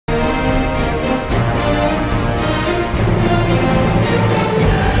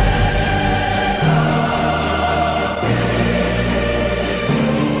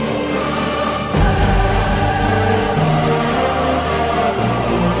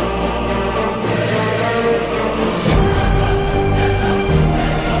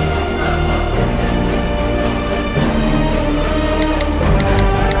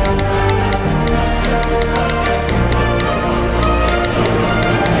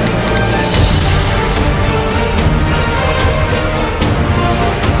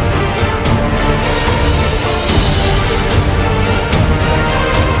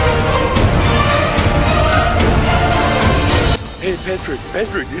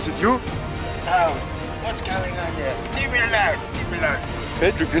Patrick, is it you? Oh, what's going on here? Leave me alone, leave me alone.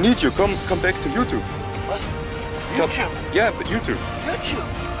 Patrick, we need you. Come back to YouTube. What? YouTube? Yeah, but YouTube. YouTube?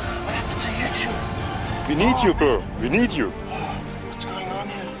 What happened to YouTube? We need you, bro. We need you. What's going on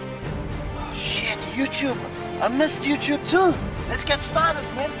here? Oh, shit, YouTube. I missed YouTube too. Let's get started,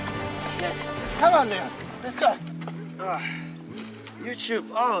 man. Shit. Come on, Leon. Let's go. YouTube.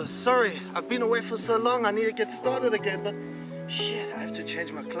 Oh, sorry. I've been away for so long. I need to get started again, but shit, I have to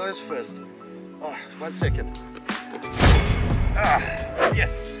change my clothes first. Oh, 1 second.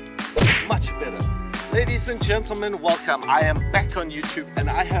 Yes. Much better. Ladies and gentlemen, welcome. I am back on YouTube and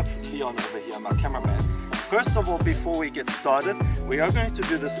I have Leon over here, my cameraman. First of all, before we get started, we are going to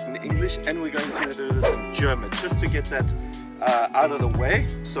do this in English and we're going to do this in German, just to get that out of the way,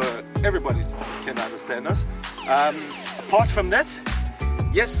 so everybody can understand us. Apart from that,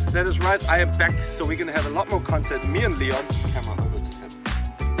 yes, that is right, I am back, so we're going to have a lot more content. Me and Leon, camera over to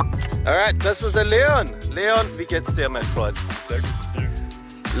him. Alright, das ist der Leon. Leon, wie geht's dir, mein Freund? Sehr gut.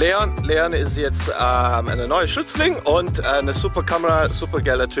 Leon ist jetzt eine neue Schützling und eine super Kamera, super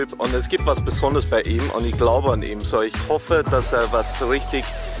geiler Typ und es gibt was Besonderes bei ihm und ich glaube an ihm. So, ich hoffe, dass er was richtig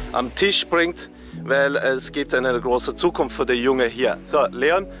am Tisch bringt, weil es gibt eine große Zukunft für den Junge hier. So,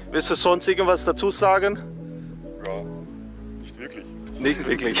 Leon, willst du sonst irgendwas dazu sagen? Ja, nicht wirklich. Nicht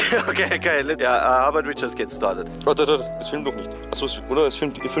wirklich. Okay, geil. Ja, how about we just get started? Warte, es filmt noch nicht. Achso, oder? Ihr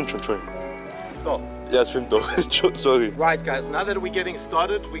filmt schon, Entschuldigung. Oh. Ja, es filmt doch. Sorry. Right, guys, now that we're getting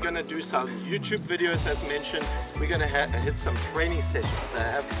started, we're going to do some YouTube videos as mentioned. We're going to hit some training sessions. I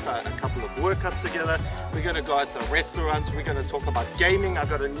have a couple of workouts together. We're going to go out to restaurants. We're going to talk about gaming. I've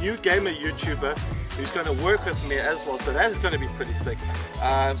got a new gamer YouTuber who's going to work with me as well, so that is going to be pretty sick.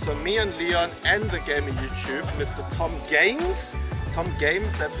 So me and Leon and the gamer YouTube, Mr. Tom Games,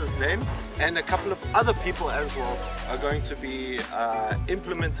 that's his name, and a couple of other people as well are going to be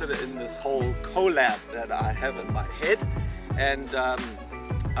implemented in this whole collab that I have in my head. And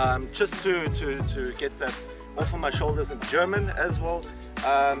just to get that off of my shoulders in German as well,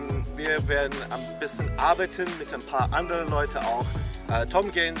 wir werden ein bisschen arbeiten mit ein paar anderen Leuten auch.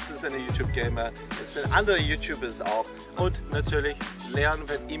 Tom Gaines ist eine YouTube-Gamer, es sind andere YouTubers auch und natürlich Leon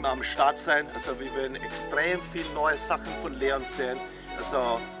wird immer am Start sein, also wir werden extrem viel neue Sachen von Leon sehen,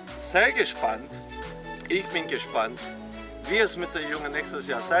 also sehr gespannt, ich bin gespannt, wie es mit der Junge nächstes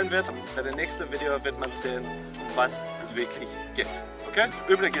Jahr sein wird. Bei dem nächsten Video wird man sehen, um was es wirklich geht. Okay?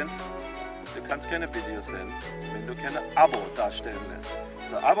 Übrigens, du kannst keine Videos sehen, wenn du keine Abo darstellen lässt.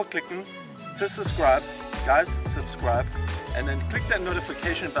 So, Abo klicken, to subscribe, guys, subscribe, and then click that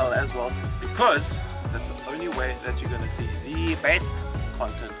notification bell as well, because that's the only way that you're going to see the best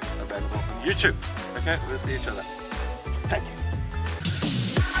content available on YouTube. Okay, we'll see each other. Thank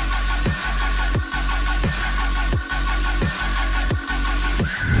you.